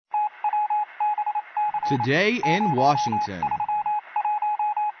Today in Washington.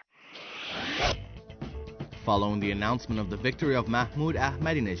 Following the announcement of the victory of Mahmoud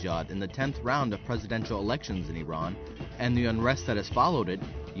Ahmadinejad in the 10th round of presidential elections in Iran and the unrest that has followed it,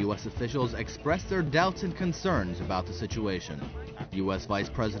 U.S. officials expressed their doubts and concerns about the situation. U.S. Vice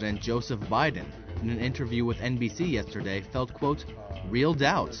President Joseph Biden, in an interview with NBC yesterday, felt, quote, real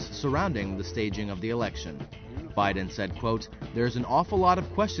doubts surrounding the staging of the election. Biden said, quote, there's an awful lot of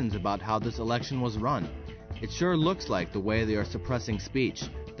questions about how this election was run. It sure looks like the way they are suppressing speech,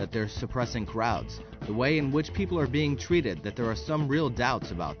 that they're suppressing crowds, the way in which people are being treated, that there are some real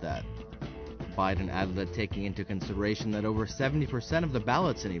doubts about that. Biden added that taking into consideration that over 70% of the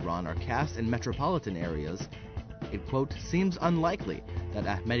ballots in Iran are cast in metropolitan areas, it, quote, seems unlikely that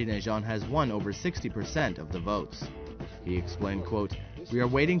Ahmadinejad has won over 60% of the votes. He explained, quote, we are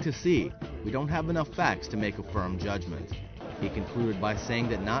waiting to see. We don't have enough facts to make a firm judgment. He concluded by saying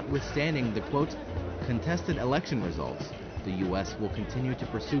that notwithstanding the, quote, contested election results, the U.S. will continue to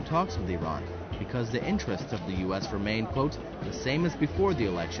pursue talks with Iran because the interests of the U.S. remain, quote, the same as before the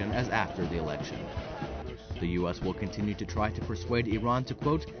election as after the election. The U.S. will continue to try to persuade Iran to,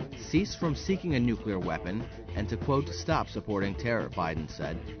 quote, cease from seeking a nuclear weapon and to, quote, stop supporting terror, Biden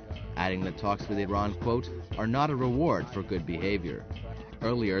said, adding that talks with Iran, quote, are not a reward for good behavior.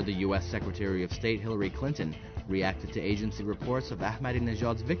 Earlier, the U.S. Secretary of State Hillary Clinton reacted to agency reports of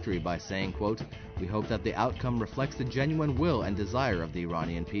Ahmadinejad's victory by saying, quote, we hope that the outcome reflects the genuine will and desire of the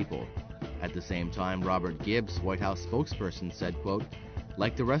Iranian people. At the same time, Robert Gibbs, White House spokesperson, said, quote,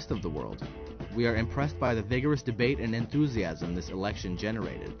 like the rest of the world, we are impressed by the vigorous debate and enthusiasm this election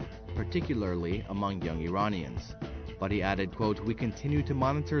generated, particularly among young Iranians. But he added, quote, we continue to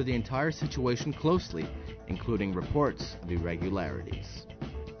monitor the entire situation closely, including reports of irregularities.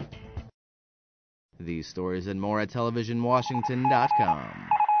 These stories and more at TelevisionWashington.com.